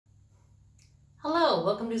Hello,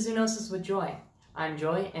 welcome to Zoonosis with Joy. I'm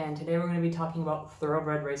Joy, and today we're going to be talking about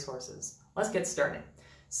thoroughbred racehorses. Let's get started.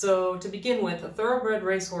 So to begin with, a thoroughbred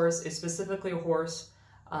racehorse is specifically a horse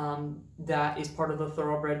that is part of the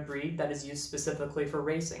thoroughbred breed that is used specifically for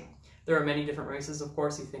racing. There are many different races, of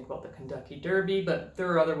course. You think about the Kentucky Derby, but there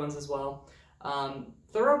are other ones as well.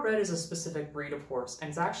 Thoroughbred is a specific breed of horse, and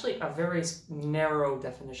it's actually a very narrow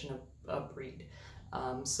definition of breed.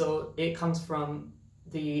 So it comes from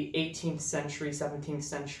the 18th century, 17th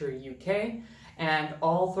century UK, and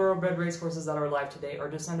all thoroughbred racehorses that are alive today are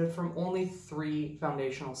descended from only 3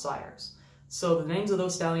 foundational sires. So the names of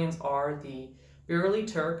those stallions are the Barody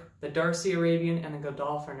Turk, the Darcy Arabian, and the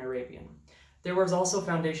Godolphin Arabian. There was also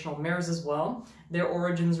foundational mares as well. Their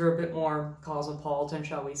origins were a bit more cosmopolitan,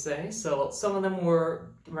 shall we say. So some of them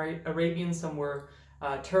were Arabian, some were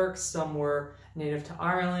Turks, some were native to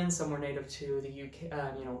Ireland, some were native to the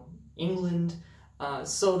UK, England.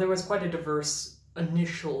 So there was quite a diverse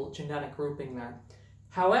initial genetic grouping there.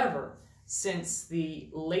 However, since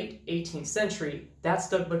the late 18th century, that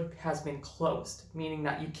stud book has been closed, meaning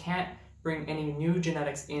that you can't bring any new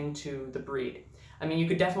genetics into the breed. I mean, you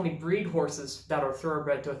could definitely breed horses that are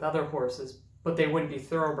thoroughbred with other horses, but they wouldn't be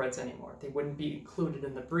thoroughbreds anymore. They wouldn't be included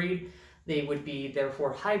in the breed. They would be,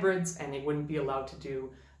 therefore, hybrids, and they wouldn't be allowed to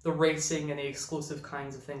do the racing and the exclusive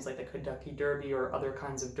kinds of things like the Kentucky Derby or other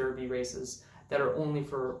kinds of derby races that are only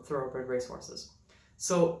for thoroughbred racehorses.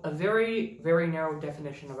 So a very, very narrow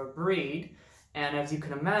definition of a breed, and as you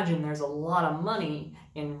can imagine, there's a lot of money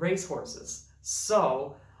in racehorses.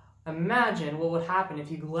 So imagine what would happen if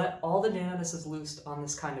you let all the geneticists loose on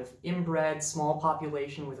this kind of inbred, small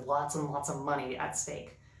population with lots and lots of money at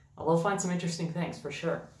stake. They'll find some interesting things, for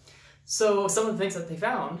sure. So some of the things that they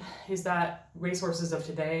found is that racehorses of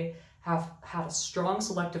today have had a strong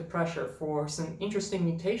selective pressure for some interesting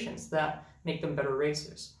mutations that make them better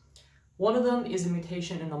racers. One of them is a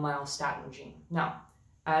mutation in the myostatin gene. Now,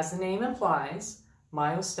 as the name implies,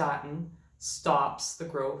 myostatin stops the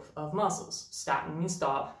growth of muscles. Statin means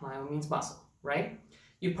stop, myo means muscle, right?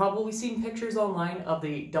 You've probably seen pictures online of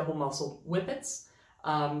the double-muscled whippets.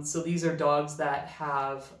 So these are dogs that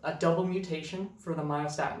have a double mutation for the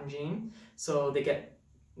myostatin gene. So they get,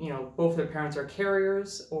 both their parents are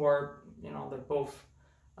carriers, or, they're both,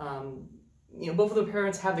 both of the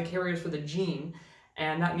parents have the carriers for the gene,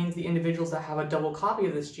 and that means the individuals that have a double copy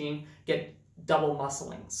of this gene get double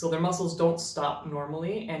muscling. So their muscles don't stop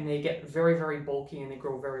normally, and they get very, very bulky, and they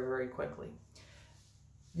grow very, very quickly.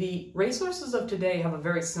 The racehorses of today have a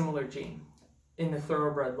very similar gene in the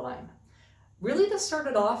thoroughbred line. Really, this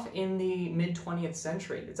started off in the mid-20th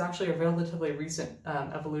century. It's actually a relatively recent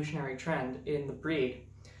evolutionary trend in the breed.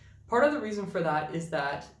 Part of the reason for that is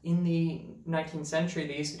that in the 19th century,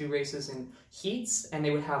 they used to do races in heats, and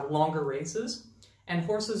they would have longer races, and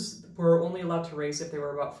horses were only allowed to race if they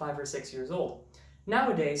were about 5 or 6 years old.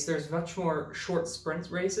 Nowadays, there's much more short sprint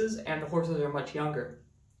races, and the horses are much younger.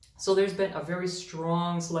 So there's been a very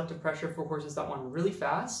strong selective pressure for horses that run really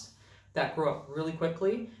fast, that grow up really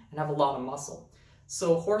quickly, and have a lot of muscle.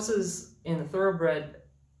 So horses in the thoroughbred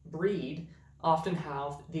breed often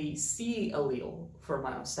have the C allele for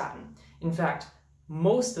myostatin. In fact,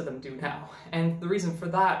 most of them do now. And the reason for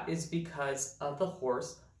that is because of the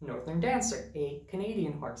horse Northern Dancer, a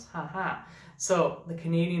Canadian horse. Haha. So the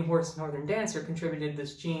Canadian horse Northern Dancer contributed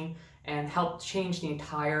this gene and helped change the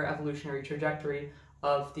entire evolutionary trajectory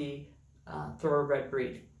of the thoroughbred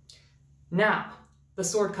breed. Now, the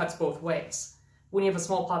sword cuts both ways. When you have a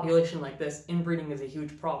small population like this, inbreeding is a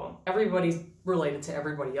huge problem. Everybody's related to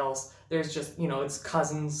everybody else. There's just, it's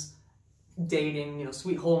cousins dating,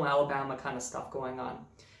 Sweet Home Alabama kind of stuff going on.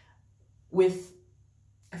 With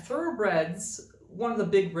thoroughbreds, one of the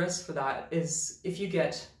big risks for that is if you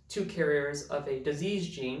get 2 carriers of a disease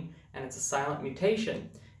gene and it's a silent mutation,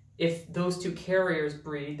 if those 2 carriers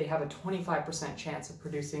breed, they have a 25% chance of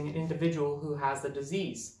producing an individual who has the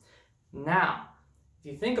disease. Now,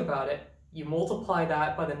 if you think about it, you multiply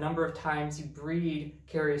that by the number of times you breed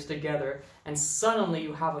carriers together, and suddenly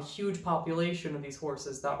you have a huge population of these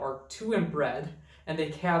horses that are 2 inbred, and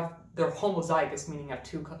they're homozygous, meaning have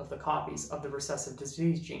 2 of the copies of the recessive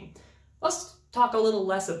disease gene. Let's talk a little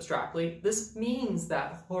less abstractly. This means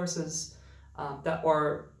that horses that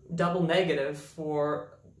are double negative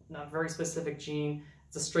for a very specific gene,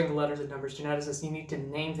 it's a string of letters and numbers. Geneticists, you need to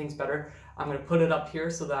name things better. I'm going to put it up here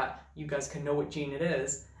so that you guys can know what gene it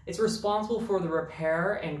is. It's responsible for the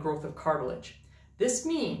repair and growth of cartilage. This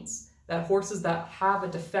means that horses that have a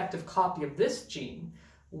defective copy of this gene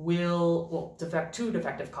will, 2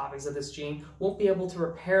 defective copies of this gene, won't be able to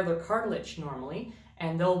repair their cartilage normally,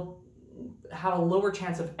 and they'll have a lower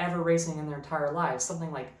chance of ever racing in their entire lives,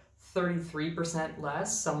 something like 33%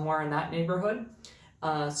 less, somewhere in that neighborhood.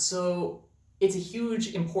 So it's a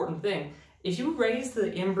huge, important thing. If you raise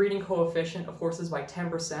the inbreeding coefficient of horses by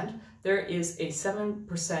 10%, there is a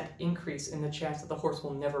 7% increase in the chance that the horse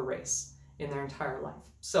will never race in their entire life.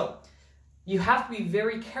 So you have to be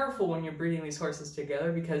very careful when you're breeding these horses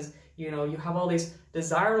together because, you know, you have all these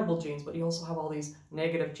desirable genes, but you also have all these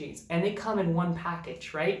negative genes. And they come in one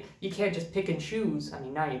package, right? You can't just pick and choose. I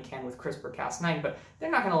mean, now you can with CRISPR-Cas9, but they're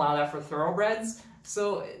not going to allow that for thoroughbreds.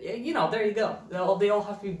 So, you know, there you go. They all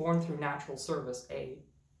have to be born through natural service,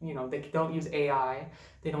 you know, they don't use AI,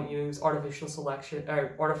 they don't use artificial selection,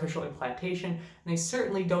 or artificial implantation, and they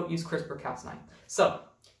certainly don't use CRISPR-Cas9. So,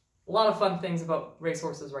 a lot of fun things about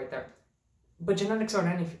racehorses right there. But genetics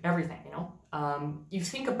aren't everything, you know? You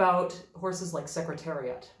think about horses like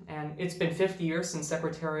Secretariat, and it's been 50 years since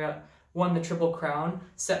Secretariat won the Triple Crown,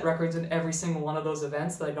 set records in every single one of those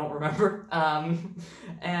events that I don't remember,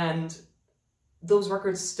 and those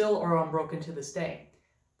records still are unbroken to this day.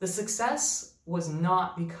 The success was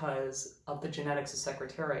not because of the genetics of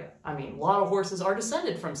Secretariat. I mean, a lot of horses are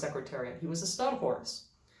descended from Secretariat. He was a stud horse.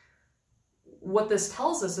 What this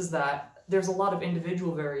tells us is that there's a lot of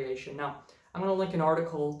individual variation. Now, I'm going to link an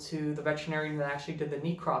article to the veterinarian that actually did the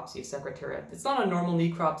necropsy of Secretariat. It's not a normal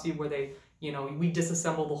necropsy where they, you know, we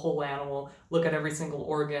disassemble the whole animal, look at every single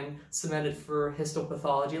organ, submit it for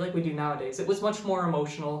histopathology like we do nowadays. It was much more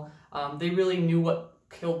emotional. They really knew what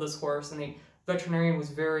killed this horse, and the veterinarian was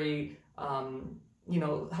very, you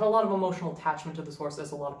know, had a lot of emotional attachment to this horse,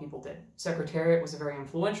 as a lot of people did. Secretariat was a very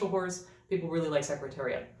influential horse. People really like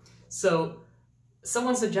Secretariat. So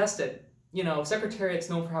someone suggested, you know, Secretariat's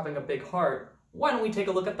known for having a big heart. Why don't we take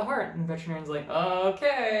a look at the heart? And the veterinarian's like,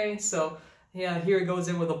 okay. So yeah, here he goes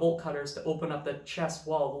in with the bolt cutters to open up the chest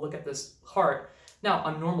wall to look at this heart. Now,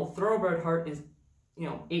 a normal thoroughbred heart is, you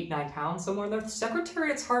know, 8-9 pounds, somewhere in there.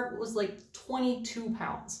 Secretariat's heart was like 22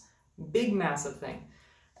 pounds. Big, massive thing.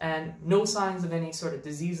 And no signs of any sort of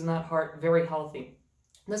disease in that heart, very healthy.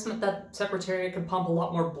 This meant that Secretariat could pump a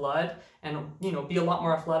lot more blood and, you know, be a lot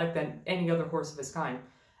more athletic than any other horse of his kind.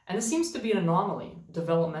 And this seems to be an anomaly,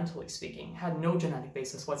 developmentally speaking, had no genetic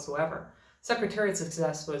basis whatsoever. Secretariat's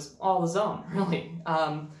success was all his own, really.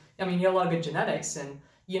 I mean, he had a lot of good genetics, and,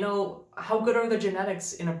 you know, how good are the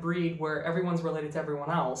genetics in a breed where everyone's related to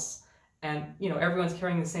everyone else, and, you know, everyone's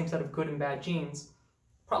carrying the same set of good and bad genes?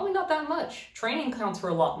 Probably not that much. Training counts for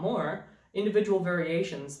a lot more. Individual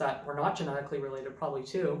variations that were not genetically related probably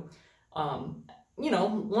too. You know,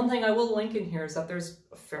 one thing I will link in here is that there's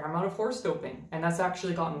a fair amount of horse doping, and that's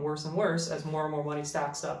actually gotten worse and worse as more and more money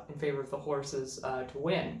stacks up in favor of the horses to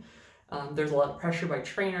win. There's a lot of pressure by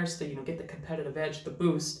trainers to, you know, get the competitive edge, the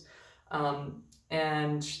boost,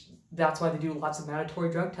 and that's why they do lots of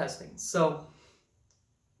mandatory drug testing. So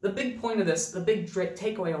the big point of this, the big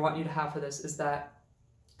takeaway I want you to have for this is that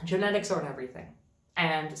genetics aren't everything.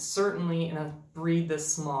 And certainly in a breed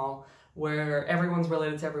this small, where everyone's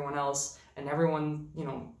related to everyone else, and everyone, you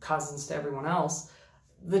know, cousins to everyone else,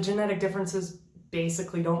 the genetic differences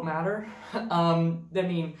basically don't matter. I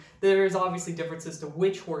mean, there's obviously differences to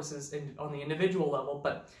which horses on the individual level,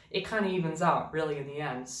 but it kind of evens out, really, in the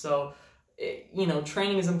end. So, you know,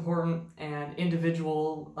 training is important, and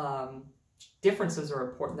individual differences are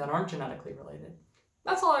important that aren't genetically related.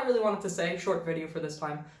 That's all I really wanted to say. Short video for this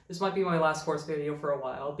time. This might be my last horse video for a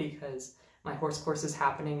while because my horse course is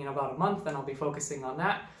happening in about a month and I'll be focusing on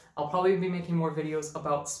that. I'll probably be making more videos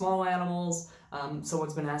about small animals.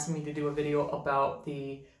 Someone's been asking me to do a video about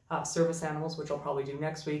the service animals, which I'll probably do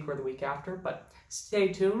next week or the week after, but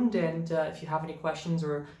stay tuned. And if you have any questions,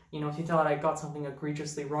 or, you know, if you thought I got something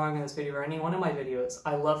egregiously wrong in this video or any one of my videos,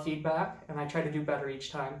 I love feedback and I try to do better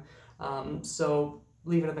each time. So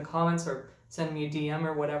leave it in the comments or send me a DM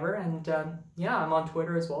or whatever, and yeah, I'm on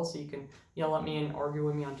Twitter as well, so you can yell at me and argue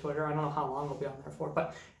with me on Twitter. I don't know how long I'll be on there for,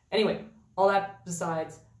 but anyway, all that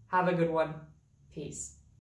besides, have a good one. Peace.